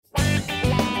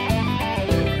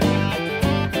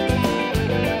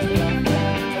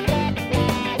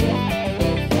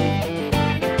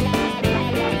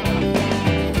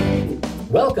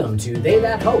to They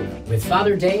That Hope with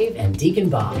Father Dave and Deacon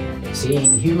Bob,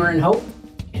 seeing humor and hope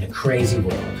in a crazy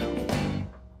world.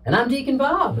 And I'm Deacon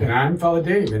Bob. And I'm Father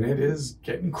Dave, and it is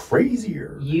getting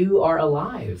crazier. You are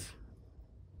alive.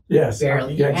 Yes.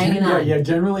 Barely. You're hanging on. Yeah,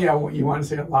 generally you want to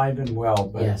say alive and well,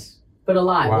 but... Yes. But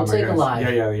alive. Wow, we'll take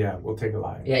alive. Yeah. We'll take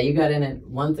alive. Yeah, you got in at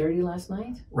 1:30 last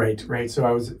night? Right. So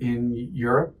I was in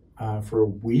Europe for a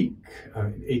week,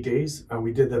 8 days.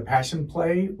 We did the Passion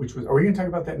Play, which was... Are we going to talk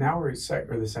about that now or the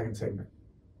second segment?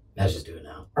 Let's just do it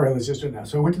now. All right, let's just do it now.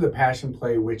 So I went to the Passion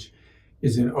Play, which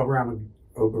is in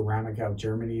Oberammergau,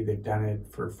 Germany. They've done it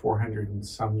for 400 and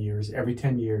some years. Every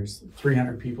 10 years,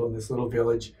 300 people in this little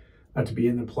village to be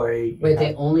in the play. Wait,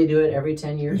 they only do it every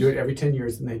 10 years? They do it every 10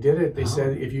 years, and they did it. They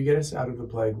said, if you get us out of the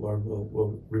plague, Lord,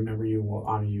 we'll remember you and we'll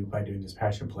honor you by doing this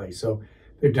Passion Play. So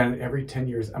they've done it every 10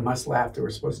 years. I must laugh. They were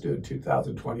supposed to do it in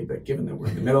 2020, but given that we're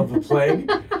in the middle of the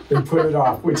plague, they put it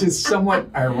off, which is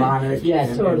somewhat ironic.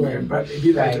 Yeah, totally. But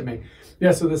be that as it may.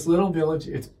 Yeah, so this little village,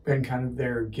 it's been kind of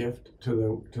their gift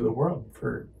to the world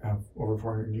for over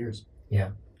 400 years.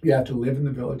 Yeah. You have to live in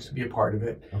the village to be a part of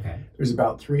it. Okay. There's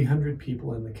about 300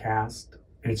 people in the cast.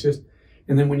 And it's just,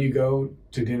 and then when you go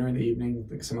to dinner in the evening,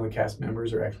 like some of the cast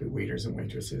members are actually waiters and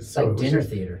waitresses. It's like dinner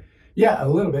theater. Yeah, a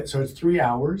little bit. So it's 3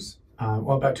 hours.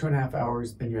 About 2.5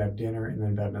 hours. Then you have dinner, and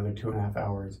then about another 2.5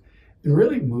 hours. And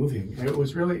really moving.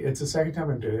 It's the second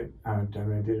time I did it. I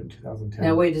did it in 2010.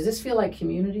 Now, wait, does this feel like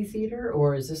community theater,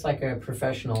 or is this like a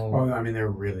professional? Oh, I mean, they're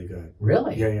really good.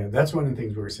 Really? Yeah. That's one of the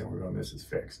things we were saying. We're going, this is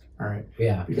fixed. All right.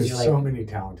 Yeah. Because so many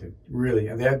talented, really.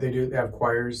 And they have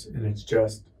choirs, and it's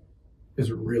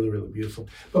really, really beautiful.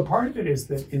 But part of it is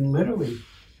that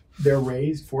they're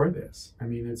raised for this. I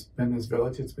mean, it's been this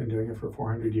village, it's been doing it for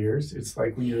 400 years. It's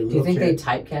like when you're a little kid. Do you think they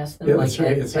typecast them? Yeah, like that's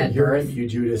right. It's like you're you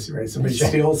Judas, right? Somebody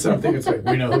steals something, it's like,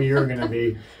 we know who you're going to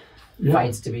be. Yeah.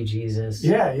 Fights to be Jesus.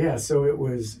 Yeah. So it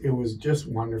was just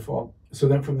wonderful. So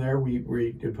then from there, we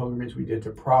did pilgrimage. We did to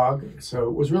Prague. So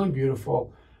it was really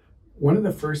beautiful. One of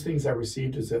the first things I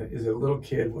received as a little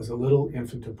kid was a little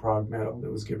Infant of Prague medal that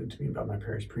was given to me by my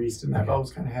parish priest. And I've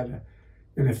always kind of had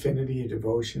an affinity, a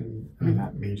devotion, I mean,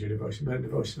 not major devotion, but a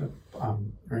devotion of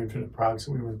our Infant of Prague.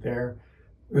 So we went there.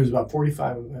 There was about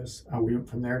 45 of us. We went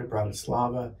from there to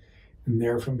Bratislava and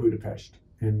there from Budapest.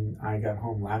 And I got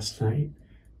home last night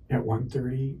at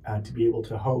 1:30 to be able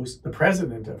to host the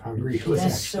president of Hungary.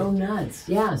 That's so nuts.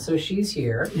 Yeah, so she's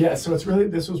here. Yeah, so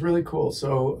this was really cool.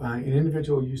 So an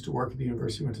individual who used to work at the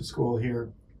university, went to school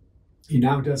here. He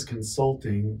now does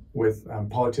consulting with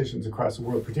politicians across the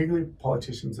world, particularly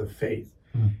politicians of faith.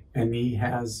 And he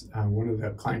has one of the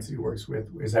clients that he works with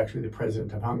is actually the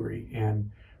president of Hungary, and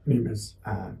her name is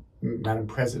Madam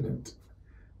President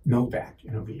Novak,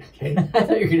 N-O-V-A-K. I thought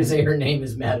you were going to say her name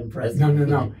is Madam President.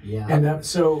 No. Yeah. And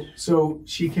so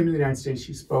she came to the United States.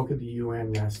 She spoke at the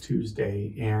UN last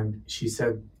Tuesday, and she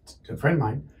said to a friend of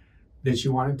mine that she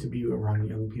wanted to be around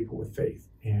young people with faith.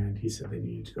 And he said they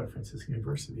needed to go to Franciscan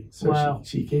University. So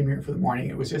she came here for the morning.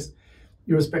 It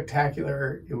was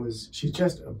spectacular. She's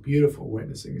just a beautiful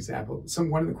witnessing example.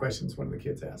 One of the questions one of the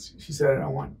kids asked, she said, I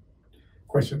don't want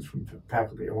questions from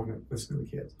faculty. I want to listen to the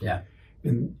kids. Yeah.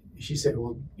 And she said,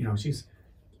 well,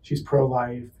 she's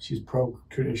pro-life. She's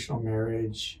pro-traditional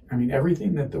marriage. I mean,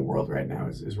 everything that the world right now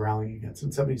is rallying against.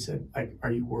 And somebody said,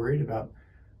 are you worried about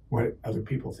what other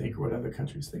people think or what other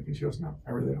countries think? And she goes, no,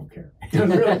 I really don't care.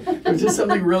 It was just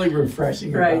something really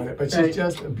refreshing about it. But she's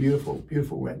just a beautiful,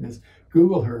 beautiful witness.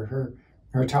 Google her.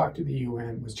 Her talk to the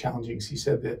UN was challenging. She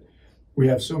said that we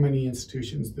have so many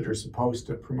institutions that are supposed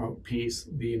to promote peace,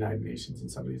 the United Nations and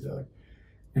some of these other.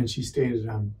 And she stated,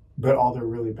 but all they're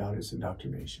really about is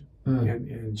indoctrination.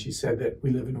 And she said that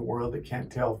we live in a world that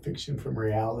can't tell fiction from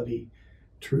reality,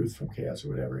 truth from chaos or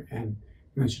whatever. And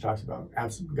then she talks about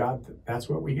absolute God, that's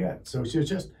what we get. So she was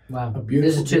just a beautiful.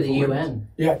 This is to the UN.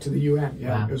 Yeah, to the UN.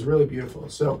 Yeah, wow. It was really beautiful.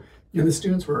 So the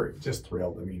students were just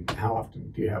thrilled. I mean, how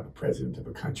often do you have a president of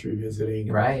a country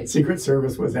visiting? Right. Secret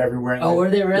Service was everywhere. Oh, were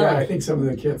they really? Yeah, I think some of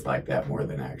the kids liked that more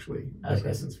than actually the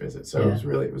president's visit. So it was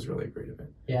really a great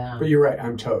event. Yeah. But you're right,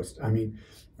 I'm toast. I mean,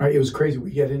 it was crazy.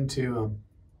 We get into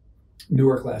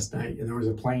Newark last night, and there was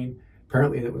a plane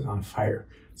apparently that was on fire.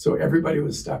 So everybody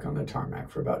was stuck on the tarmac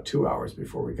for about 2 hours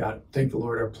before we got, thank the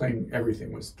Lord, our plane,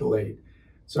 everything was delayed.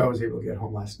 So I was able to get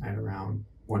home last night around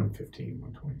 1:15,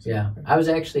 1:20. Yeah, I was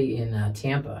actually in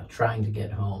Tampa trying to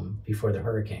get home before the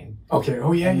hurricane. Okay,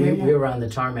 yeah. We were on the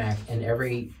tarmac, and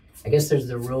I guess there's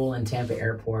the rule in Tampa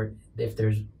Airport, if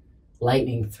there's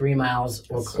lightning 3 miles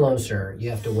or closer, you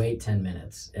have to wait 10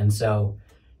 minutes. And so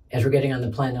as we're getting on the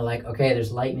plane, they're like, okay,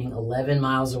 there's lightning 11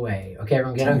 miles away. Okay,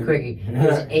 everyone get on quickie.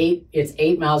 It's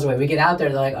 8 miles away. We get out there,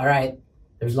 they're like, all right,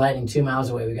 There's lightning 2 miles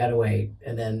away. We got to wait.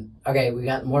 And then, okay, we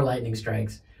got more lightning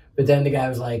strikes. But then the guy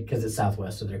was like, because it's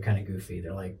Southwest, so they're kind of goofy.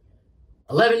 They're like,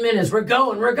 11 minutes, we're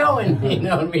going.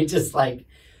 And we just like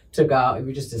took out,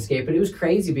 we just escaped. But it was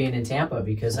crazy being in Tampa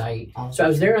because I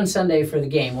was there on Sunday for the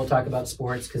game. We'll talk about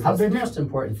sports because that's the most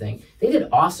important thing. They did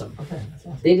awesome. Okay, that's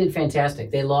awesome. They did fantastic.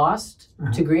 They lost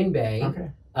to Green Bay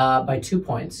by 2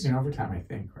 points. In overtime, I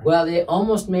think, right? Well, they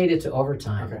almost made it to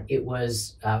overtime. Okay. It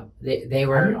was, they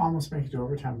were... How do you almost make it to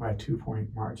overtime by a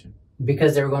 2-point margin?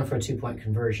 Because they were going for a 2-point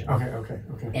conversion. Okay.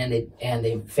 And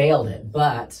they failed it.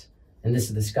 But, and this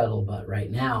is the scuttlebutt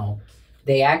right now,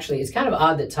 they actually, it's kind of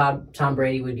odd that Tom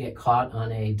Brady would get caught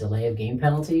on a delay of game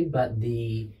penalty, but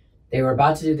they were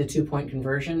about to do the 2-point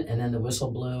conversion, and then the whistle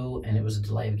blew, and it was a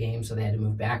delay of game, so they had to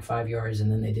move back 5 yards,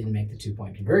 and then they didn't make the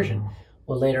 2-point conversion.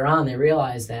 Well, later on, they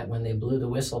realized that when they blew the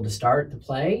whistle to start the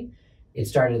play, it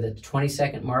started at the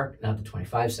 20-second mark, not the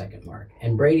 25-second mark.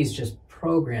 And Brady's just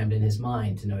programmed in his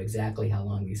mind to know exactly how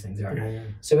long these things are. Yeah.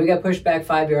 So we got pushed back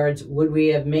 5 yards. Would we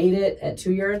have made it at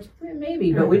 2 yards?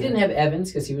 Maybe, but we didn't have Evans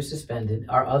because he was suspended.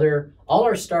 All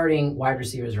our starting wide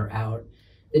receivers are out.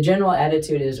 The general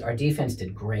attitude is our defense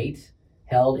did great,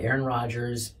 held Aaron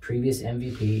Rodgers, previous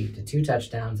MVP, to 2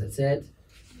 touchdowns. That's it.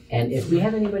 And if we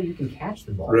have anybody who can catch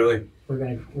the ball, really, we're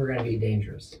gonna be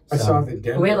dangerous. I saw that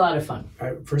Denver. We had a lot of fun.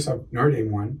 First off, Notre Dame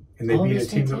won, and they beat a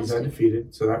team that was fantastic.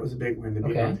 undefeated, so that was a big win. They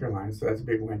beat North Carolina, so that's a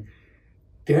big win.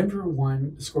 Denver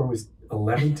won. The score was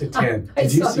 11-10.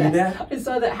 Did you see that? I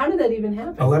saw that. How did that even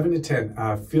happen?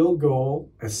 11-10. Field goal,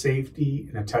 a safety,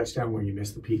 and a touchdown where you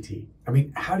missed the PT. I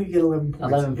mean, how do you get 11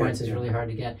 points? 11 points is really hard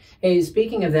to get. Hey,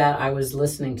 speaking of that, I was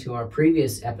listening to our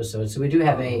previous episode, so we do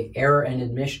have a error and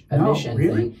omission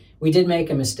thing. We did make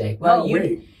a mistake. Well,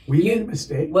 we made a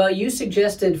mistake. Well, you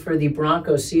suggested for the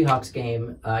Broncos-Seahawks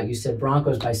game, you said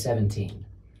Broncos by 17.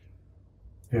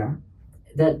 Yeah.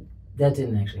 That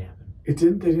didn't actually happen. It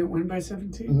didn't? They didn't win by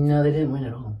 17? No, they didn't win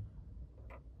at all.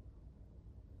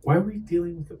 Why are we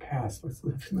dealing with the past? Let's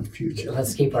live in the future.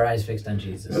 Let's keep our eyes fixed on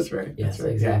Jesus. That's right. Yes, That's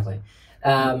right. exactly.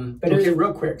 Yeah. But okay,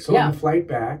 real quick. So on the flight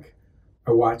back,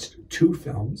 I watched 2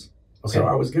 films. Okay. So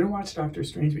I was going to watch Doctor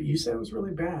Strange, but you said it was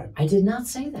really bad. I did not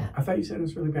say that. I thought you said it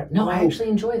was really bad. No, I actually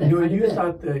enjoyed that. No, quite a you bit.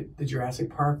 thought the Jurassic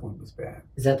Park one was bad.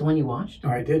 Is that the one you watched?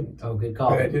 No, I didn't. Oh, good call.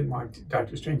 But I didn't watch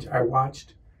Doctor Strange. I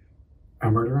watched A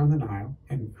Murder on the Nile.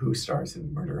 And who stars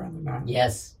in Murder on the Nile?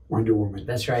 Yes. Wonder Woman.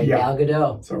 That's right. Yeah. Gal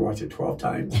Gadot. So I watched it 12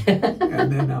 times.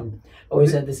 And then...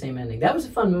 Always had the same ending. That was a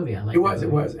fun movie. I liked it. It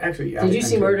was. Actually, Did you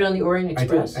see Murder on the Orient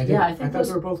Express? I did. Yeah, I thought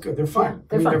they were both good. They're fun.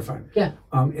 Yeah, they're fun. Yeah.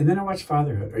 And then I watched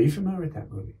Fatherhood. Are you familiar with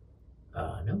that movie?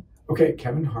 No. Okay,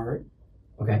 Kevin Hart.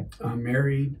 Okay.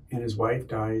 Married, and his wife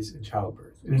dies in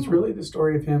childbirth. And it's really the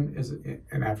story of him as an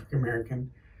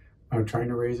African-American trying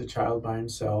to raise a child by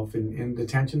himself, and the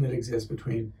tension that exists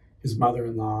between his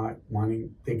mother-in-law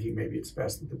thinking maybe it's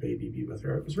best that the baby be with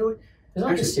her. It was really... Is it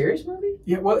like a serious movie?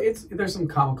 Yeah, well, there's some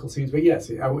comical scenes, but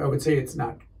yes, I would say it's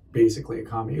not basically a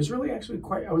comedy. It was really actually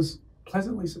I was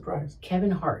pleasantly surprised. Kevin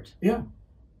Hart. Yeah,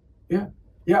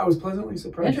 I was pleasantly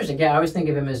surprised. Interesting. Yeah, I always think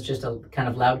of him as just a kind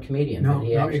of loud comedian. No,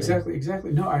 actually,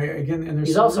 exactly. No, and there's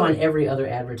he's also on every other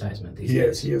advertisement these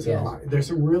days. He is a lot. There's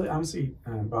some really, honestly,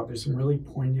 Bob, there's some really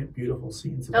poignant, beautiful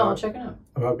scenes I'll check it out.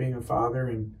 About being a father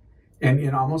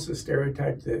and almost a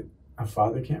stereotype that a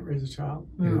father can't raise a child.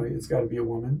 You know, it's got to be a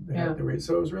woman that have to raise.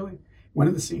 So it was really, one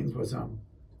of the scenes was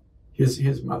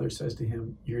his mother says to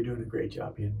him, "You're doing a great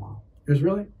job being mom." It was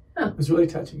really. Huh. It was really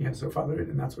touching. Yeah, so fatherhood,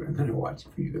 and that's what. And then I watched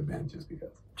For You Good Men just because.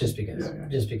 Just because. Yeah.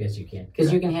 Just because you can.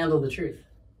 Because you can handle the truth.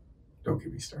 Don't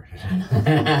get me started.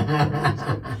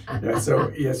 Yeah.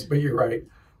 So yes, but you're right.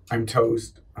 I'm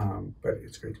toast. But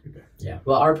it's great to be back. Yeah.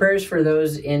 Well, our prayers for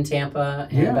those in Tampa,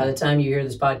 and by the time you hear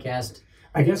this podcast,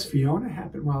 I guess Fiona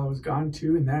happened while I was gone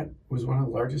too, and that was one of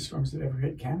the largest storms that ever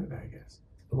hit Canada, I guess.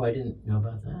 Oh, I didn't know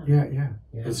about that. Yeah.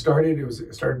 It started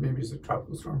maybe as a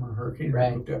tropical storm or a hurricane,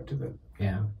 and moved up to the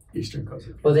eastern coast.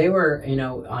 Well, they were,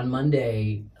 on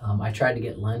Monday, I tried to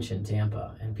get lunch in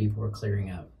Tampa, and people were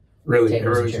clearing up. Really? Tables and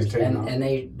Everyone's chairs. just taking off.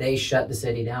 And they shut the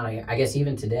city down. I guess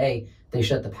even today, they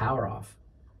shut the power off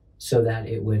so that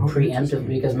it would preemptively,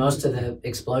 because most of the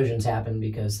explosions happen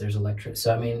because there's electricity.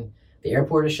 So, the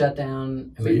airport is shut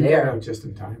down. So you got out just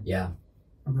in time. Yeah.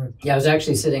 Okay. Yeah, I was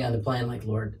actually sitting on the plane like,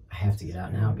 Lord, I have to get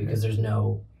out now because there's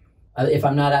no... if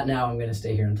I'm not out now, I'm going to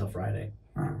stay here until Friday.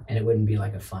 And it wouldn't be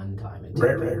like a fun time in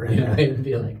Tampa. Right. It would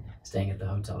be like staying at the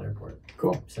hotel airport.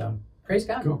 Cool. So, praise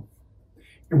God. Cool.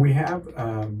 And we have,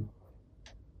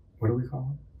 what do we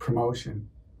call it? Promotion.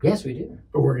 Yes, we do.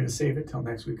 But we're going to save it till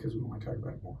next week because we want to talk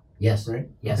about it more. Yes. Right?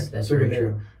 Yes, Okay. that's So very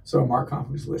there. true. So Mark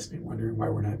Hoffman's listening, wondering why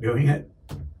we're not doing it.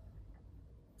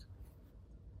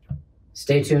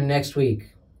 Stay tuned next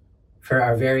week for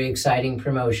our very exciting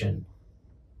promotion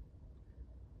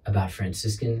about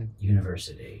Franciscan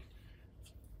University.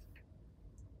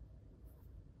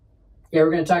 Yeah,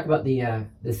 we're going to talk about the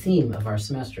theme of our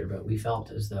semester, but we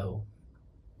felt as though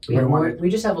we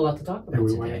just have a lot to talk about we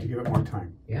today. wanted to give it more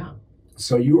time. Yeah.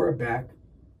 So you are back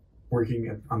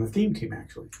working on the theme team,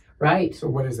 actually. Right. So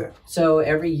what is that? So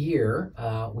every year,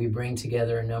 we bring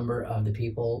together a number of the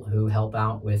people who help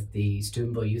out with the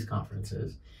Steubenville Youth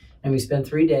Conferences. And we spend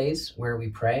 3 days where we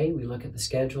pray, we look at the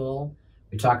schedule,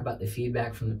 we talk about the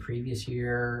feedback from the previous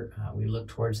year, we look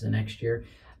towards the next year.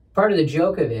 Part of the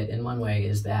joke of it, in one way,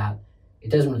 is that it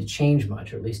doesn't really change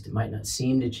much, or at least it might not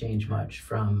seem to change much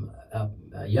from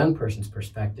a young person's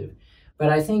perspective. But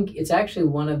I think it's actually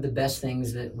one of the best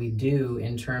things that we do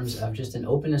in terms of just an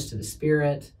openness to the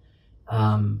Spirit.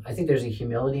 I think there's a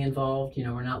humility involved. You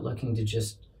know, we're not looking to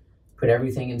just put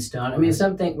everything in stone. I mean,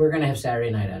 something, we're going to have Saturday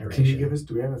night adoration. Can you give us,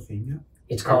 do we have a theme yet?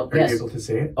 It's called, Are yes. you able to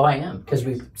say it? Oh, I am, because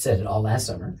we said it all last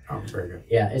summer. Oh, very good.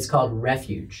 Yeah, it's called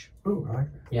Refuge. Oh, I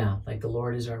like that. Yeah, like the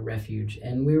Lord is our refuge.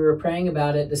 And we were praying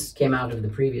about it. This came out of the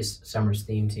previous summer's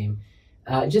theme team.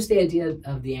 Just the idea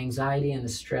of the anxiety and the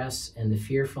stress and the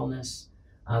fearfulness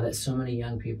that so many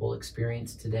young people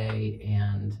experience today,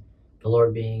 and the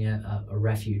Lord being a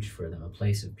refuge for them, a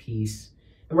place of peace.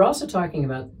 And we're also talking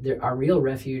about our real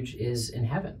refuge is in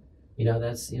heaven. You know,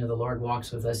 that's, you know, the Lord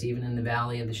walks with us even in the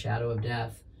valley of the shadow of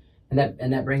death. And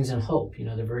that brings in hope. You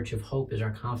know, the virtue of hope is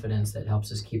our confidence that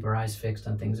helps us keep our eyes fixed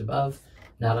on things above,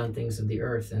 not on things of the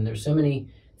earth. And there's so many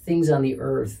things on the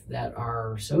earth that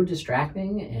are so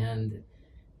distracting and,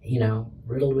 you know,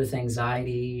 riddled with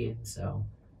anxiety. And so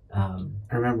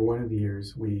I remember one of the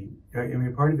years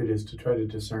part of it is to try to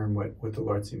discern what the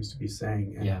Lord seems to be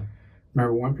saying. And yeah.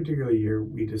 remember one particular year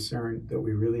we discerned that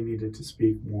we really needed to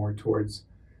speak more towards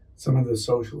some of the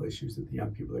social issues that the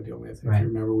young people are dealing with. If Right. you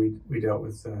remember, we dealt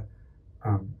with the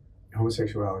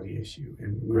homosexuality issue,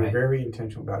 and we were Right. very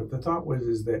intentional about it. The thought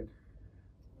is that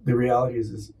the reality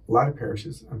is a lot of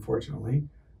parishes, unfortunately,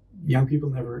 young people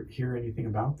never hear anything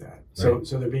about that. Right.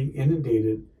 So they're being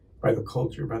inundated by the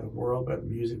culture, by the world, by the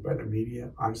music, by the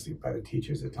media, honestly, by the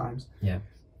teachers at times. Yeah.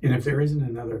 And if there isn't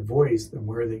another voice, then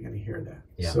where are they going to hear that?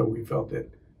 Yeah. So we felt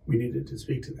that we needed to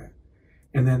speak to that.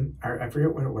 And then I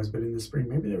forget what it was, but in the spring,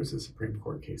 maybe there was a Supreme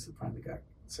Court case that finally got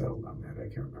settled on that. I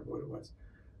can't remember what it was.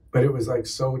 But it was like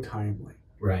so timely,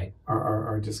 Right.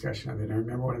 our discussion of it. And I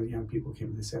remember one of the young people came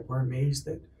and they said, we're amazed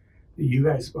that you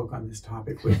guys spoke on this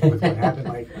topic with what happened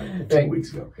like 2 Right.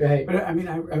 weeks ago. Right. But I mean,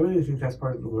 I really think that's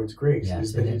part of the Lord's grace, Yes,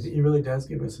 is that it is. He really does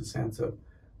give us a sense of,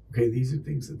 okay, these are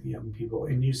things that the young people,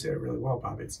 and you said it really well,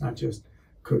 Bob, it's not just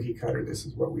cookie cutter, this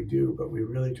is what we do, but we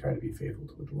really try to be faithful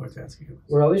to what the Lord's asking of us.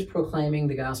 We're always proclaiming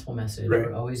the gospel message. Right.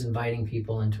 We're always inviting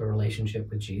people into a relationship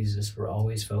with Jesus. We're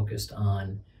always focused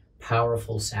on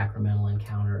powerful sacramental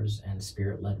encounters and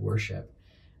spirit-led worship.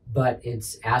 But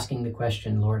it's asking the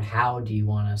question, Lord, how do you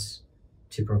want us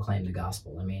to proclaim the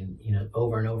gospel? I mean, you know,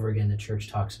 over and over again, the church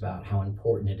talks about how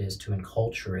important it is to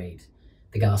enculturate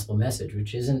the gospel message,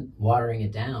 which isn't watering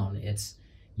it down. It's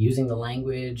using the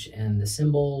language and the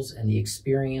symbols and the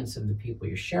experience of the people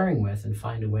you're sharing with, and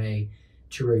find a way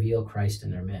to reveal Christ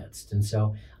in their midst. And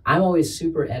so I'm always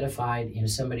super edified, you know,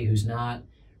 somebody who's not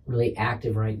really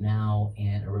active right now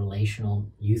in a relational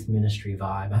youth ministry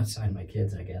vibe outside my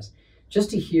kids, I guess, just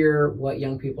to hear what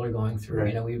young people are going through. Right.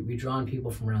 You know, we draw on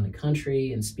people from around the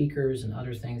country and speakers and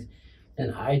other things.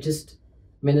 And I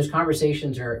mean, those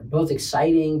conversations are both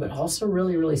exciting, but also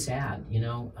really, really sad. You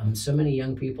know, so many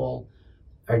young people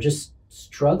are just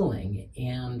struggling.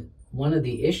 And one of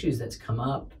the issues that's come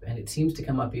up, and it seems to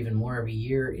come up even more every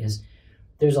year, is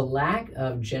there's a lack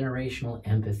of generational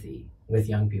empathy with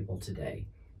young people today.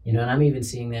 You know, and I'm even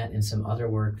seeing that in some other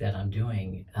work that I'm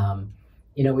doing.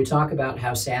 You know, we talk about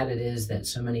how sad it is that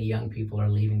so many young people are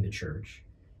leaving the church,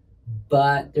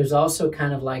 but there's also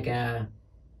kind of like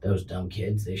those dumb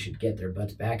kids, they should get their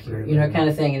butts back here, you know, kind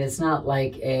of thing. And it's not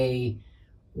like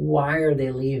why are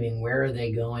they leaving? Where are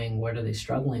they going? What are they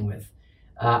struggling with?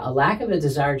 A lack of a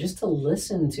desire just to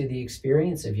listen to the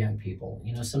experience of young people.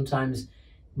 You know, sometimes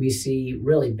we see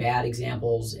really bad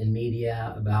examples in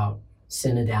media about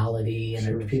synodality, and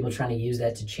there's people trying to use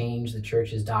that to change the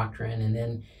church's doctrine. And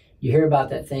then you hear about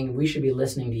that thing, we should be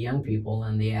listening to young people,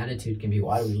 and the attitude can be,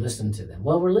 why do we listen to them?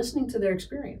 Well, we're listening to their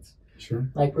experience. Sure.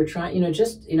 Like we're trying, you know,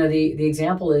 just, you know, the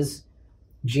example is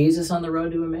Jesus on the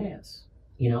road to Emmaus,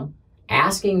 you know,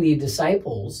 asking the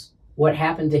disciples what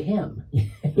happened to him,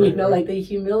 you know, like the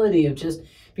humility of just,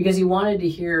 because he wanted to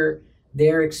hear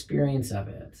their experience of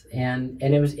it. And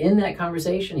it was in that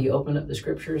conversation he opened up the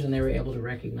scriptures and they were able to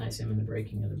recognize him in the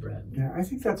breaking of the bread. Yeah, I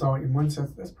think that's all, in one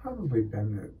sense, that's probably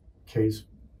been the case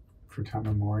for time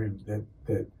immemorial, that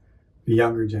the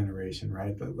younger generation,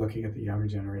 right? Looking at the younger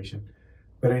generation.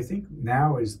 But I think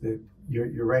now is that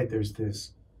you're right, there's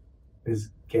this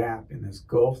gap and this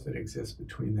gulf that exists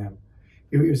between them.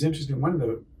 It was interesting, one of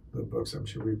the books I'm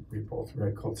sure we both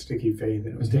read called Sticky Faith,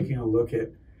 and it was taking a look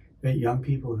at young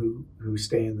people who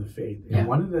stay in the faith. And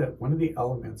one of the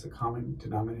elements, a common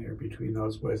denominator between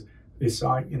those was they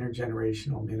saw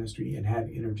intergenerational ministry and had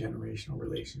intergenerational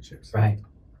relationships. Right.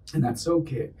 And that's so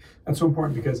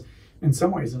important, because in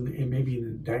some ways, and it may be an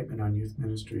indictment on youth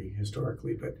ministry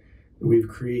historically, but we've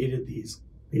created these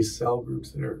cell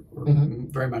groups that are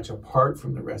very much apart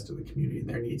from the rest of the community, and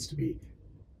there needs to be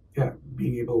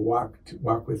being able to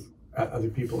walk with other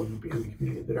people in the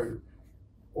community that are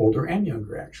older and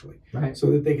younger, actually, right, so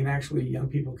that young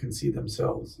people can see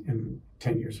themselves in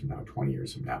 10 years from now, 20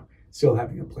 years from now, still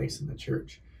having a place in the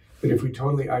church. But if we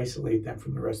totally isolate them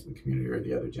from the rest of the community or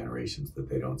the other generations, that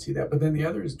they don't see that. But then the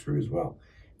other is true as well,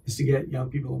 is to get young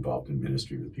people involved in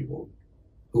ministry with people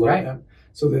below them,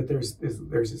 so that there's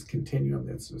this continuum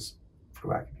that's this, for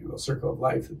lack of you will, circle of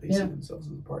life, that they see themselves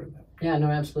as a part of that. Yeah, no,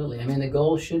 absolutely. I mean, the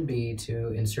goal should be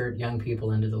to insert young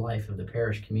people into the life of the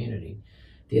parish community.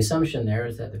 The assumption there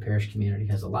is that the parish community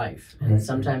has a life. And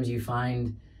sometimes you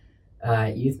find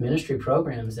youth ministry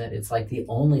programs that it's like the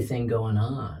only thing going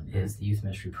on is the youth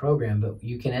ministry program, but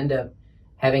you can end up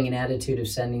having an attitude of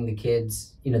sending the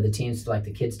kids, the teens, to like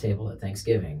the kids table at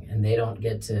Thanksgiving, and they don't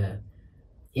get to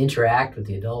interact with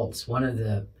the adults. One of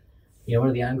the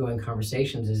ongoing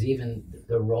conversations is even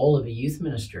the role of a youth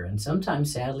minister. And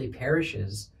sometimes, sadly,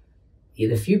 parishes,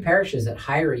 the few parishes that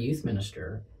hire a youth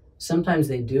minister, sometimes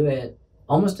they do it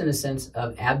almost in a sense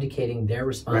of abdicating their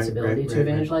responsibility to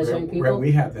evangelize young people. Right,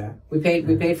 we have that. We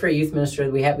paid for a youth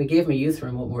minister. We gave them a youth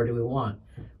room. What more do we want?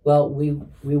 Well, we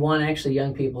want actually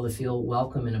young people to feel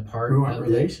welcome and a part of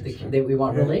relationships. We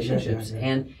want relationships.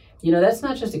 And that's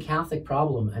not just a Catholic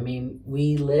problem. I mean,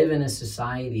 we live in a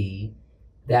society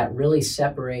that really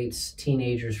separates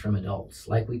teenagers from adults.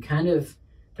 Like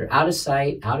they're out of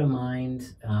sight, out of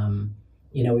mind.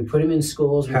 We put them in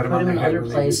schools, we put them in other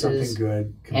places,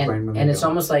 and it's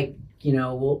almost like,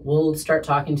 we'll start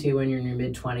talking to you when you're in your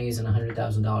mid-20s and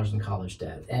 $100,000 in college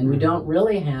debt. And we don't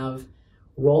really have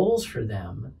roles for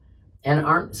them, and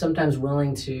aren't sometimes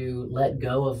willing to let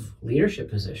go of leadership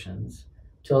positions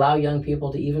to allow young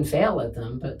people to even fail at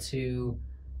them, but to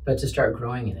start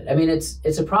growing in it. I mean,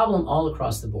 it's a problem all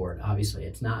across the board, obviously.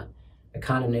 It's not a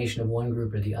condemnation of one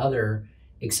group or the other,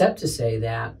 except to say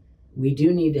that we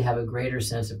do need to have a greater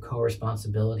sense of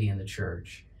co-responsibility in the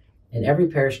church. And every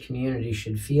parish community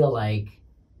should feel like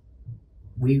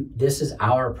this is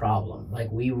our problem. Like,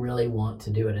 we really want to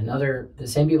do it. The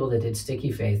same people that did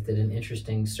Sticky Faith did an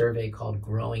interesting survey called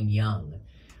Growing Young.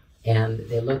 And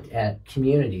they looked at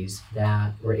communities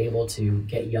that were able to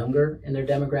get younger in their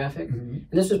demographic. And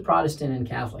this was Protestant and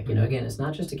Catholic. Again, it's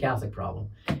not just a Catholic problem.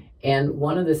 And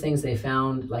one of the things they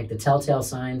found, like the telltale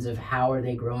signs of how are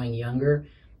they growing younger,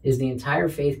 is the entire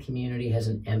faith community has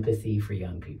an empathy for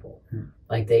young people.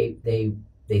 Like they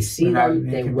see them,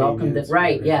 they welcome them.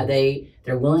 Right, yeah,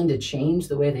 they're willing to change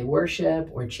the way they worship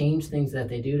or change things that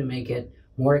they do to make it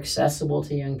more accessible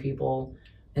to young people.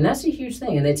 And that's a huge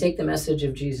thing. And they take the message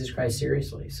of Jesus Christ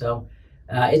seriously. So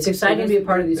it's exciting to be a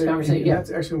part of these conversations. That's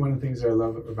actually one of the things that I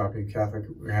love about being Catholic.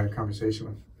 We had a conversation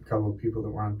with a couple of people that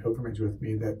were on pilgrimage with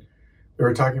me, that they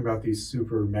were talking about these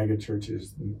super mega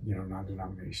churches,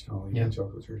 non-denominational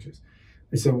evangelical churches.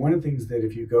 They said one of the things that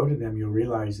if you go to them, you'll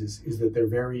realize is that they're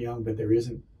very young, but there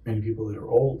isn't many people that are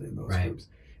old in those groups.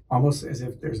 Almost as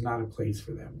if there's not a place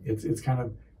for them. It's kind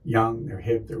of young, they're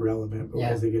hip, they're relevant, but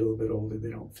as they get a little bit older,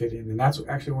 they don't fit in. And that's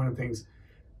actually one of the things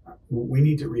we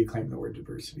need to reclaim the word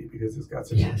diversity, because it's got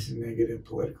such a negative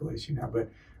political issue now. But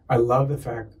I love the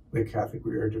fact that Catholic,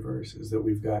 we are diverse, is that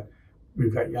we've got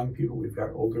young people, we've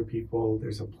got older people,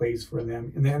 there's a place for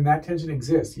them. And then that tension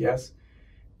exists. Yes,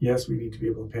 we need to be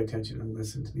able to pay attention and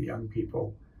listen to the young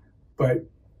people, but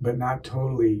not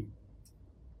totally.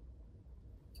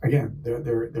 Again,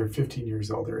 they're 15 years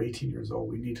old, they're 18 years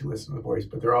old. We need to listen to the voice,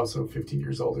 but they're also 15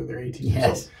 years older, they're 18 years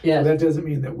old. So that doesn't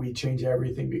mean that we change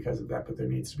everything because of that, but there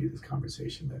needs to be this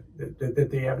conversation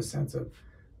that they have a sense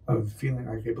of feeling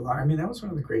like they belong. I mean, that was one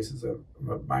of the graces of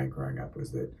my growing up,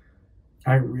 was that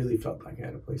I really felt like I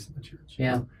had a place in the church.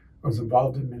 Yeah. I was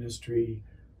involved in ministry.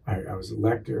 I was a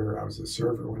lector. I was a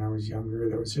server when I was younger.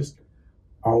 There was just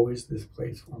always this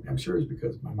place for me. I'm sure it was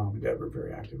because my mom and dad were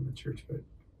very active in the church, but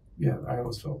yeah, I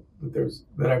always felt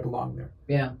that I belonged there.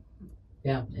 Yeah.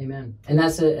 Yeah, amen. And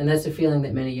that's a feeling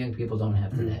that many young people don't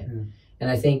have today. Mm-hmm. And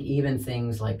I think even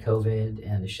things like COVID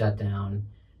and the shutdown,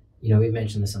 we've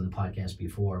mentioned this on the podcast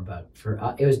before, but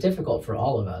it was difficult for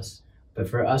all of us. But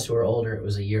for us who are older, it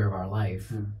was a year of our life.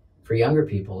 Mm. For younger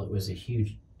people, it was a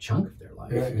huge chunk of their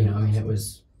life. Yeah, it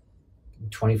was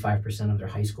 25% of their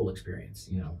high school experience.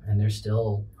 And they're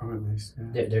still at least,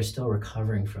 yeah. they're still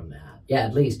recovering from that. Yeah,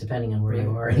 at least depending on where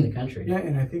you are in the country. Yeah,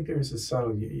 and I think there's a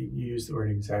subtle. You used the word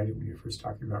anxiety when you were first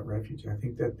talking about refuge. I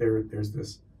think that there's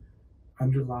this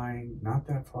underlying, not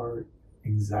that far,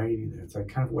 anxiety that's like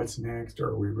kind of what's next, or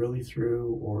are we really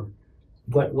through, or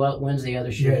when's the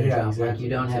other shoe to drop? Exactly, like you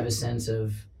don't have a sense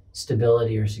of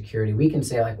stability or security. We can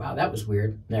say like, wow, that was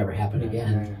weird, never happened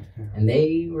again. Yeah. And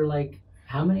they were like,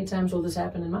 how many times will this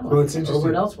happen in my life? Well, it's interesting. Or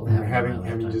what else will happen in my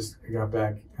Having lifetime? just got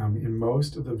back, in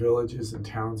most of the villages and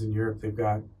towns in Europe, they've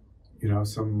got,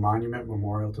 some monument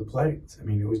memorial to plagues. I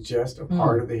mean, it was just a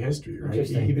part of the history, right?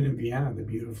 Even in Vienna, the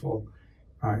beautiful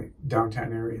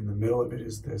downtown area, in the middle of it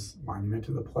is this monument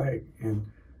to the plague, and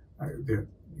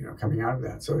coming out of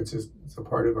that. So it's a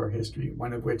part of our history,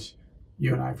 one of which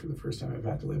you and I, for the first time, have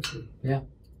had to live through. Yeah.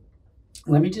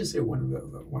 Let me just say one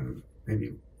of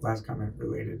maybe last comment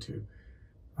related to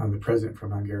the president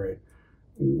from Hungary.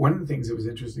 One of the things that was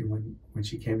interesting when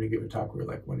she came to give a talk, we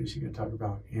were like, what is she going to talk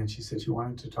about? And she said she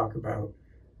wanted to talk about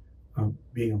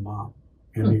being a mom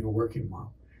and being a working mom.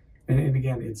 And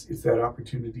again, it's that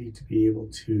opportunity to be able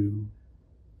to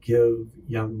give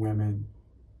young women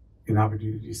an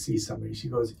opportunity to see somebody. She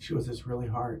goes, it's really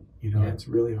hard. It's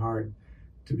really hard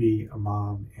to be a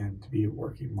mom and to be a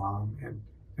working mom and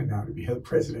now to be the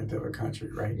president of a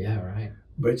country, right? Yeah, right.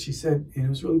 But she said, and it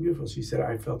was really beautiful, she said,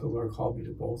 I felt the Lord called me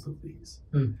to both of these.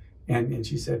 And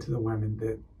she said to the women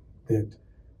that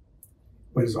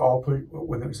when it's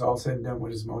all said and done,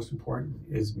 what is most important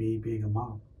is me being a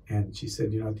mom. And she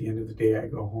said, at the end of the day, I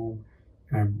go home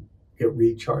and I get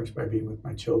recharged by being with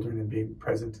my children and being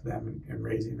present to them and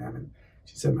raising them. And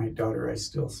she said, my daughter, I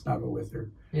still snuggle with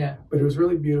her. Yeah. But it was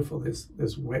really beautiful,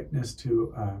 this witness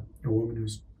to a woman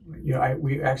who's,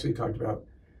 we actually talked about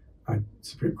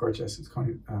Supreme Court Justice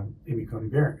Amy Coney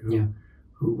Barrett,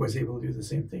 who was able to do the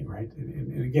same thing, right?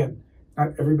 And again,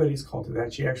 not everybody's called to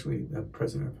that. She actually, the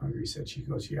president of Hungary said, she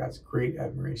has great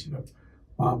admiration of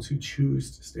moms who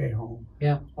choose to stay home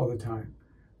all the time.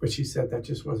 But she said that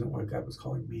just wasn't what God was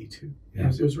calling me to. Yeah.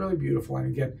 It was really beautiful. And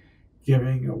again,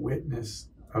 giving a witness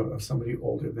of somebody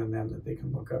older than them that they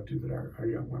can look up to, that our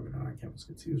young women on our campus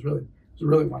could see. It was a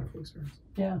really wonderful experience.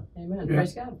 Yeah, amen. Yeah.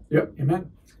 Praise God. Yep,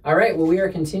 amen. All right, well, we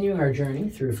are continuing our journey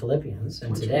through Philippians,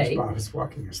 and today Bob is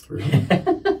walking us through.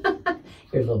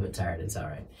 You're a little bit tired. It's all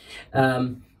right.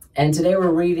 And today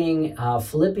we're reading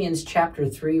Philippians chapter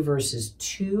 3, verses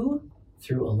 2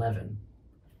 through 11.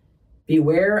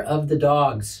 Beware of the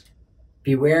dogs.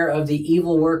 Beware of the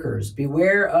evil workers.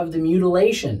 Beware of the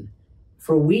mutilation.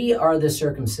 For we are the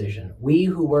circumcision, we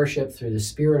who worship through the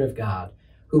Spirit of God,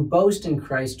 who boast in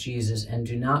Christ Jesus and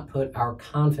do not put our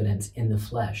confidence in the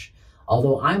flesh,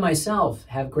 although I myself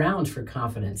have grounds for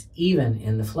confidence even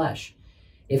in the flesh.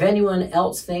 If anyone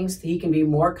else thinks that he can be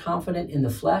more confident in the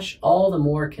flesh, all the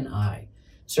more can I.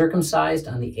 Circumcised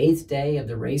on the 8th day, of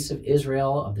the race of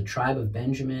Israel, of the tribe of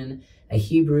Benjamin, a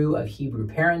Hebrew of Hebrew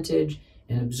parentage,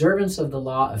 in observance of the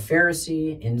law, a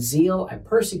Pharisee, in zeal I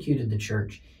persecuted the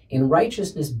church, in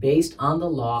righteousness based on the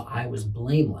law I was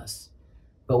blameless.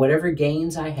 But whatever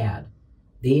gains I had,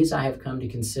 these I have come to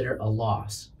consider a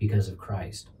loss because of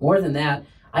Christ. More than that,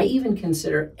 I even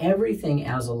consider everything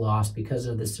as a loss because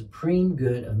of the supreme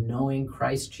good of knowing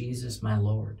Christ Jesus my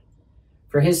Lord.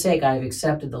 For his sake I have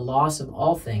accepted the loss of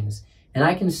all things, and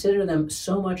I consider them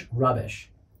so much rubbish,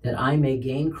 that I may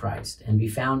gain Christ and be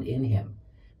found in him,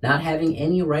 not having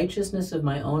any righteousness of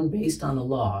my own based on the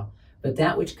law, but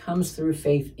that which comes through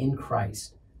faith in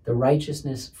Christ, the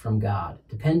righteousness from God,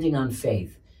 depending on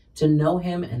faith, to know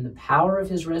him and the power of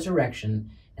his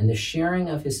resurrection and the sharing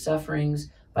of his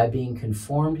sufferings by being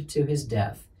conformed to his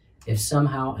death, if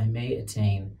somehow I may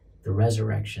attain the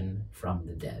resurrection from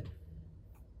the dead.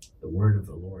 The word of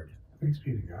the Lord. Thanks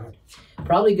be to God.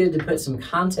 Probably good to put some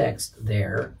context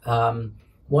there.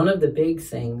 One of the big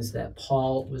things that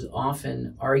Paul was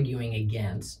often arguing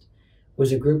against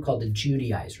was a group called the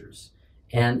Judaizers.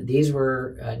 And these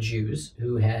were Jews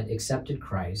who had accepted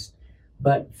Christ,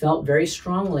 but felt very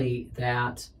strongly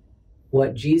that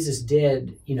what Jesus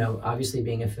did, obviously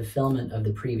being a fulfillment of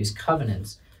the previous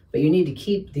covenants, but you need to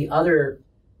keep the other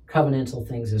covenantal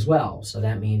things as well. So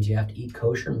that means you have to eat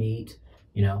kosher meat,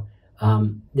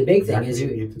 the big thing is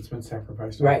meat that's been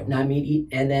sacrificed. Right, not meat,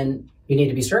 and then you need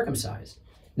to be circumcised.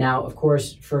 Now, of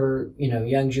course, for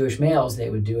young Jewish males, they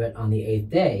would do it on the 8th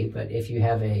day. But if you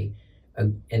have an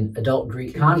adult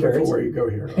Greek convert, careful where you go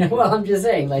here. Okay. well, I'm just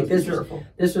saying, like this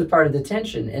was part of the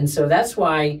tension, and so that's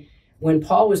why when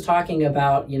Paul was talking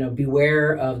about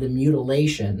beware of the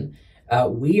mutilation,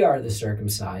 we are the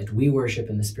circumcised, we worship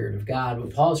in the Spirit of God.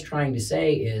 What Paul is trying to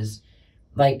say is,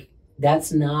 like,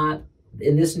 that's not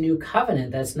in this new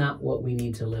covenant. That's not what we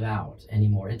need to live out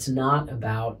anymore. It's not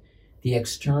about the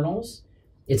externals.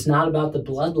 It's not about the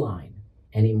bloodline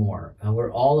anymore.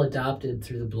 We're all adopted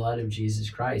through the blood of Jesus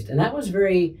Christ. And that was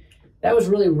really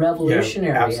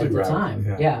revolutionary at the time.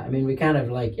 Yeah. I mean, we kind of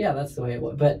that's the way it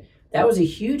was. But that was a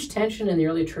huge tension in the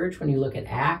early church. When you look at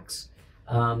Acts,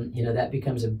 that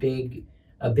becomes a big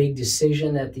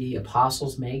decision that the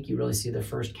apostles make. You really see the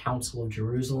first Council of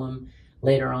Jerusalem.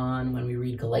 Later on, when we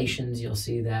read Galatians, you'll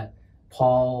see that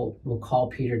Paul will call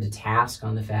Peter to task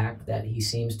on the fact that he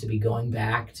seems to be going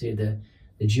back to the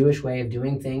Jewish way of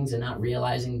doing things and not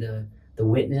realizing the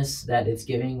witness that it's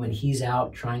giving when he's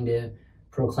out trying to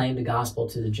proclaim the gospel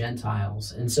to the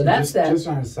Gentiles. And so that's just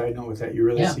on a side note with that, you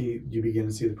really you begin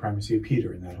to see the primacy of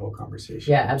Peter in that whole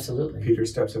conversation. Yeah, absolutely. Peter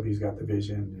steps up, he's got the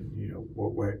vision, and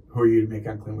who are you to make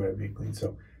unclean what I make clean?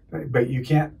 So, but you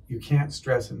can't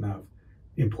stress enough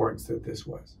the importance that this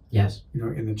was. Yes.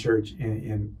 In the church,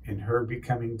 in her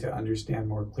becoming to understand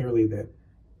more clearly that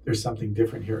there's something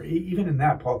different here. Even in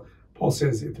that, Paul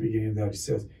says at the beginning of that, he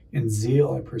says, in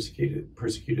zeal I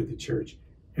persecuted the church,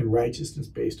 in righteousness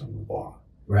based on the law.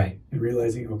 Right. And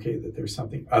realizing, okay, that there's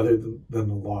something other than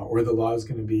the law, or the law is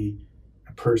going to be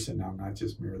a person now, not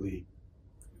just merely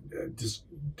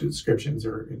descriptions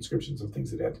or inscriptions of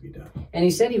things that had to be done. And he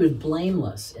said he was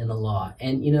blameless in the law.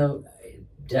 And,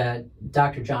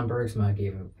 Dr. John Bergsma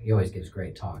he always gives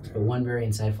great talks, but one very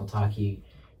insightful talk he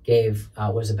gave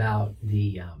was about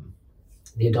the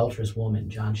adulterous woman,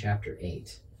 John chapter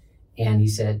 8. And he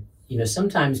said,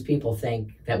 sometimes people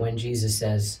think that when Jesus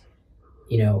says,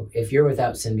 if you're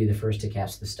without sin, be the first to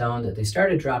cast the stone, that they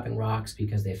started dropping rocks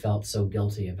because they felt so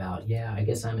guilty about, I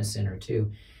guess I'm a sinner too.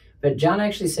 But John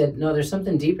actually said, no, there's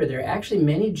something deeper there. Actually,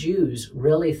 many Jews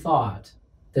really thought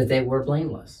that they were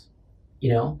blameless.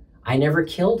 I never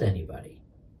killed anybody.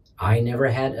 I never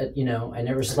had I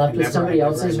never slept with somebody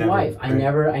else's wife. I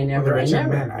never. I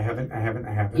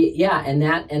haven't. Yeah,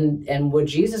 and what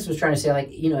Jesus was trying to say,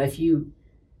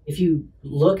 if you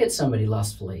look at somebody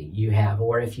lustfully, you have,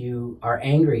 or if you are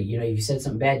angry, if you said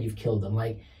something bad, you've killed them.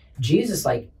 Jesus,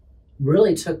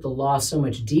 really took the law so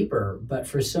much deeper, but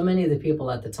for so many of the people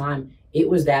at the time, it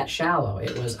was that shallow.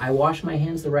 It was, I wash my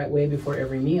hands the right way before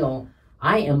every meal.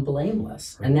 I am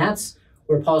blameless. Right. And that's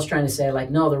where Paul's trying to say,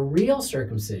 no, the real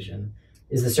circumcision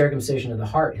is the circumcision of the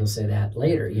heart. He'll say that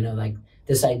later,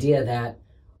 this idea that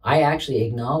I actually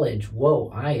acknowledge, whoa,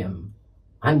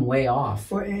 I'm way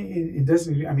off. Well, it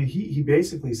doesn't, he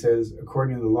basically says,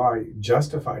 according to the law,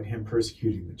 justified him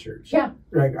persecuting the church. Yeah.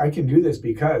 I can do this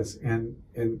because, and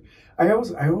I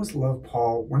always love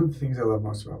Paul. One of the things I love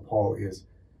most about Paul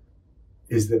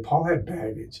is that Paul had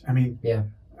baggage. Yeah.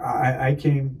 I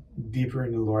came deeper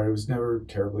into the Lord. I was never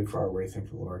terribly far away, thank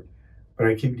the Lord. But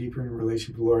I came deeper in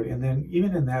relation with the Lord. And then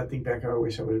even in that, think back, I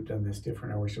wish I would have done this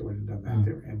different. I wish I would have done that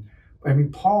different.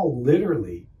 And Paul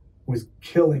literally was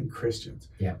killing Christians.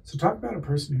 Yeah. So talk about a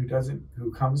person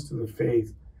who comes to the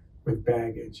faith with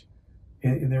baggage.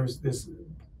 And there was this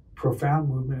profound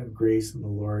movement of grace in the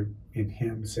Lord in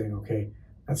him saying, okay,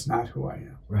 that's not who I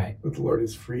am. Right. But the Lord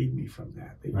has freed me from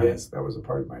that. Right. Yes, that was a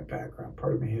part of my background,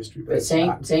 part of my history. But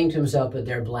saying to himself, but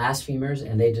they're blasphemers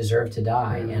and they deserve to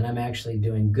die, and I'm actually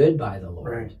doing good by the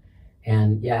Lord. Right.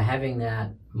 And having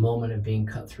that moment of being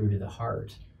cut through to the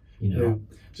heart, Yeah.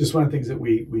 Just one of the things that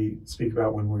we speak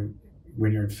about when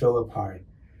you're in Philippi,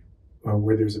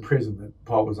 where there's a prison that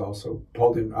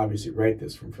Paul didn't obviously write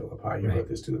this from Philippi. He wrote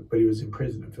this but he was in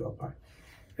prison in Philippi.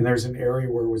 And there's an area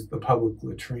where was the public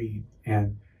latrine.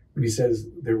 And when he says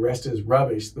the rest is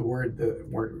rubbish, the word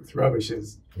rubbish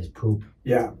is poop.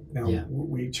 Yeah. Now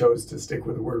we chose to stick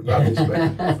with the word rubbish, but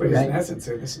right. In essence,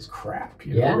 saying this is crap.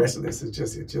 The rest of this is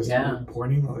just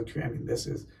pointing the latrine.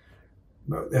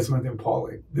 That's one thing Paul,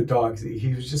 the dogs,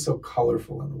 he was just so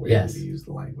colorful in the way that he used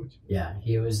the language. Yeah,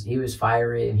 he was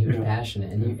fiery and he was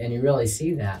passionate, and you really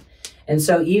see that. And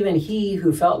so even he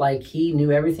who felt like he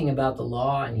knew everything about the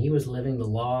law and he was living the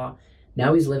law,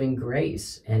 now he's living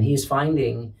grace, and he's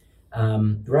finding,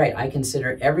 I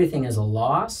consider everything as a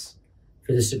loss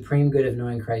for the supreme good of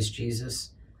knowing Christ Jesus.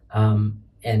 And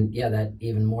that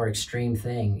even more extreme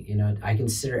thing, I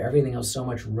consider everything else so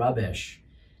much rubbish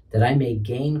that I may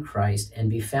gain Christ and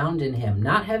be found in him,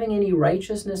 not having any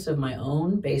righteousness of my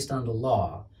own based on the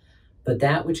law, but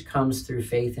that which comes through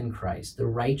faith in Christ, the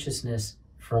righteousness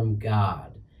from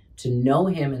God, to know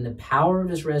him in the power of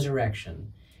his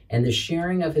resurrection and the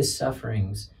sharing of his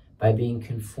sufferings by being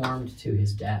conformed to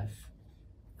his death.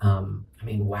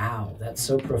 Wow, that's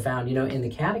so profound. In the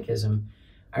catechism,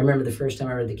 I remember the first time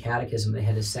I read the catechism, they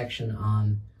had a section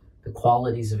on the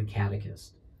qualities of a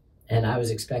catechist. And I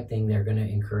was expecting they're going to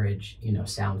encourage,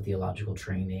 sound theological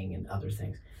training and other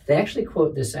things. They actually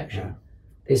quote this section. Yeah.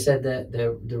 They said that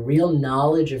the real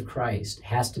knowledge of Christ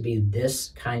has to be this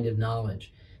kind of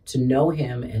knowledge, to know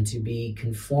him and to be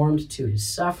conformed to his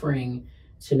suffering,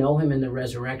 to know him in the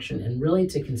resurrection, and really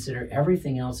to consider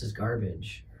everything else as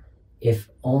garbage if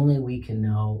only we can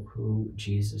know who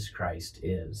Jesus Christ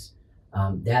is.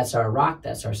 That's our rock,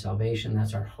 that's our salvation,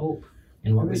 that's our hope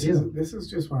in what we do. This is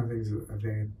just one of the things that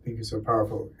I think is so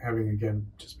powerful, having, again,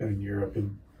 just been in Europe,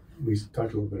 and we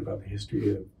talked a little bit about the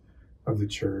history of the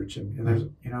church. And there's,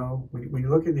 when you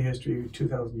look at the history of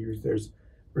 2,000 years, there's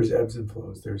ebbs and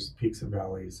flows, there's peaks and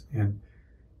valleys. And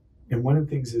one of the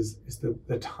things is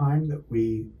the time that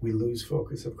we lose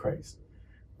focus of Christ,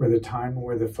 or the time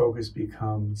where the focus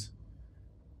becomes,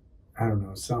 I don't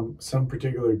know, some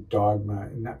particular dogma.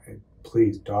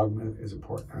 Please, dogma is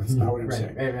important. That's not what I'm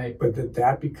saying. Right. But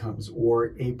that becomes,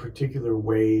 or a particular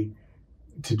way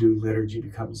to do liturgy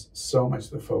becomes so much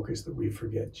the focus that we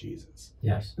forget Jesus.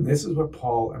 Yes. And this is what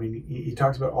Paul, he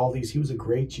talks about all these. He was a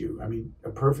great Jew, a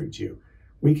perfect Jew.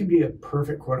 We can be a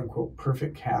perfect, quote unquote,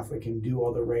 perfect Catholic and do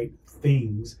all the right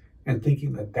things and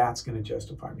thinking that that's going to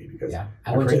justify me, because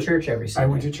I went to church every Sunday. I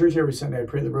went to church every Sunday. I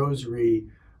pray the rosary.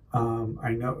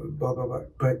 I know blah blah blah.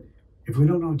 But if we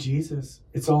don't know Jesus,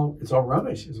 it's all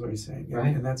rubbish, is what he's saying.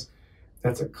 Right. And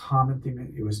that's a common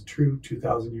thing. It was true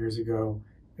 2,000 years ago.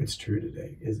 It's true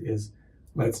today. Is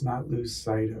let's not lose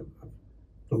sight of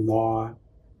the law,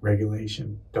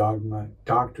 regulation, dogma,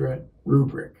 doctrine,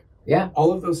 rubric. Yeah.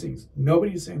 All of those things.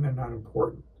 Nobody's saying they're not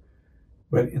important.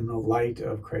 But in the light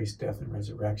of Christ's death and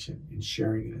resurrection, in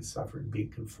sharing in his suffering, being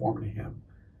conformed to him,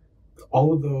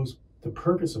 all of those, the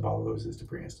purpose of all of those is to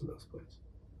bring us to those places.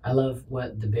 I love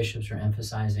what the bishops are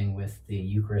emphasizing with the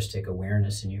Eucharistic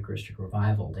awareness and Eucharistic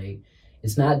revival.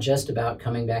 It's not just about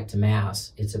coming back to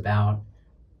Mass, it's about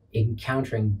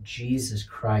encountering Jesus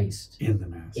Christ in the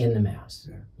Mass.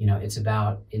 Yeah. It's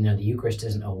about, the Eucharist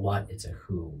isn't a what, it's a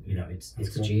who. It's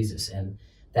good. Jesus. And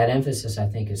that emphasis, I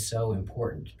think, is so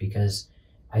important, because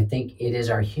I think it is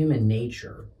our human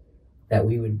nature that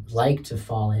we would like to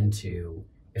fall into.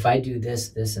 If I do this,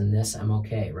 this, and this, I'm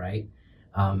okay, right?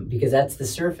 Because that's the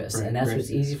surface, Right, and that's right.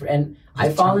 what's easy for. And I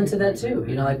Just fall tell into me, that too.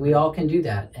 right. We all can do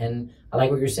that. And I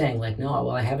like what you're saying.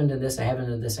 I haven't done this, I haven't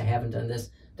done this, I haven't done this.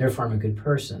 Therefore, I'm a good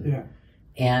person. Yeah.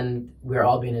 And we're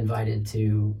all being invited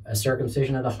to a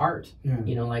circumcision of the heart. Yeah.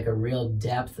 A real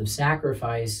depth of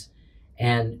sacrifice,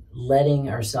 and letting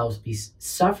ourselves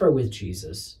suffer with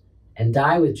Jesus and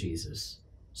die with Jesus,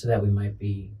 so that we might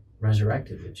be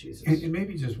resurrected with Jesus. And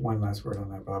maybe just one last word on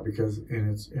that, Bob, because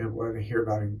what I hear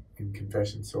about in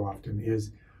confession so often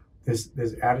is this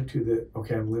attitude that,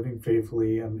 okay, I'm living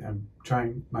faithfully, I'm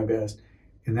trying my best,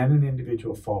 and then an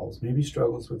individual falls, maybe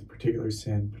struggles with a particular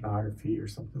sin, pornography or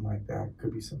something like that,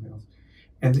 could be something else,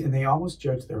 and they almost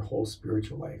judge their whole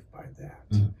spiritual life by that.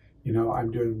 Mm-hmm.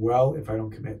 I'm doing well if I don't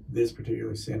commit this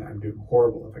particular sin, I'm doing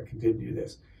horrible if I continue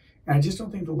this. And I just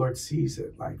don't think the Lord sees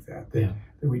it like that. That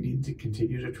we need to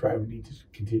continue to try. We need to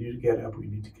continue to get up. We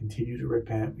need to continue to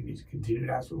repent. We need to continue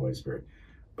to ask for the Holy Spirit.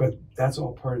 But that's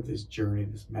all part of this journey,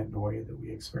 this metanoia that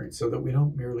we experience, so that we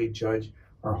don't merely judge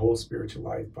our whole spiritual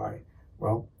life by,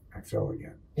 well, I fell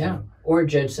again. Yeah. Or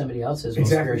judge somebody else's whole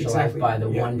spiritual life by the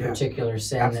one particular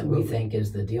sin Absolutely. that we think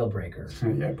is the deal breaker.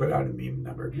 Yeah, I put out a meme a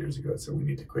number of years ago, so we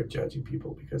need to quit judging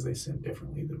people because they sin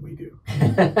differently than we do.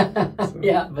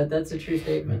 Yeah, but that's a true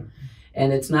statement. Yeah.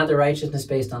 And it's not the righteousness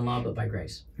based on law, but by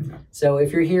grace. Yeah. So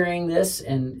if you're hearing this,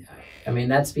 and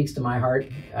that speaks to my heart,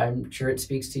 I'm sure it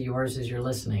speaks to yours as you're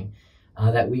listening,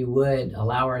 that we would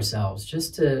allow ourselves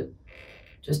just to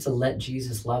let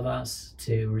Jesus love us,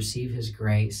 to receive his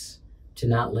grace, to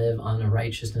not live on a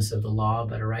righteousness of the law,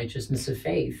 but a righteousness of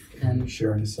faith. And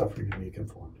share in his suffering and be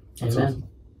conformed. That's Amen. Awesome.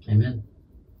 Amen.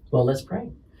 Well, let's pray.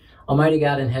 Almighty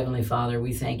God and Heavenly Father,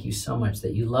 we thank you so much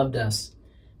that you loved us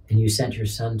and you sent your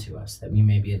Son to us, that we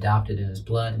may be adopted in his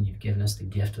blood, and you've given us the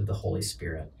gift of the Holy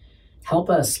Spirit. Help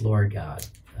us, Lord God.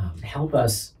 Help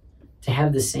us to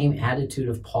have the same attitude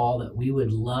of Paul, that we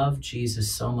would love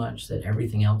Jesus so much that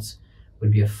everything else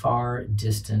would be a far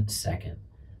distant second,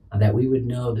 that we would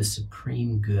know the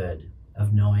supreme good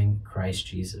of knowing Christ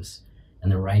Jesus and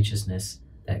the righteousness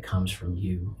that comes from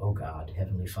you, O God,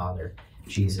 Heavenly Father,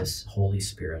 Jesus, Holy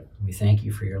Spirit. We thank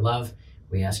you for your love.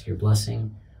 We ask your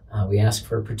blessing We ask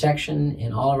for protection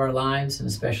in all of our lives. In a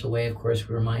special way, of course,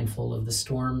 we were mindful of the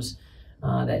storms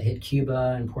that hit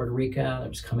Cuba and Puerto Rico, that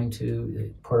was coming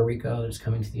to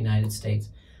the United States.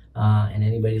 And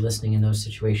anybody listening in those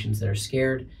situations that are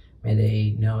scared, may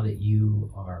they know that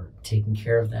you are taking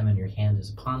care of them and your hand is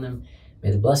upon them.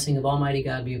 May the blessing of Almighty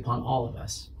God be upon all of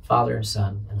us, Father,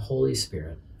 Son, and Holy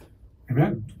Spirit.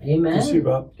 Amen. Amen. Good to see you,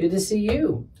 Bob. Good to see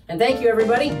you. And thank you,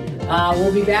 everybody.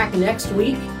 We'll be back next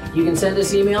week. You can send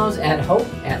us emails at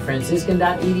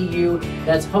hope@franciscan.edu.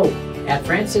 That's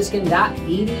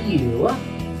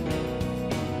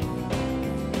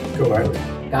hope@franciscan.edu. Go Irish.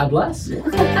 God bless.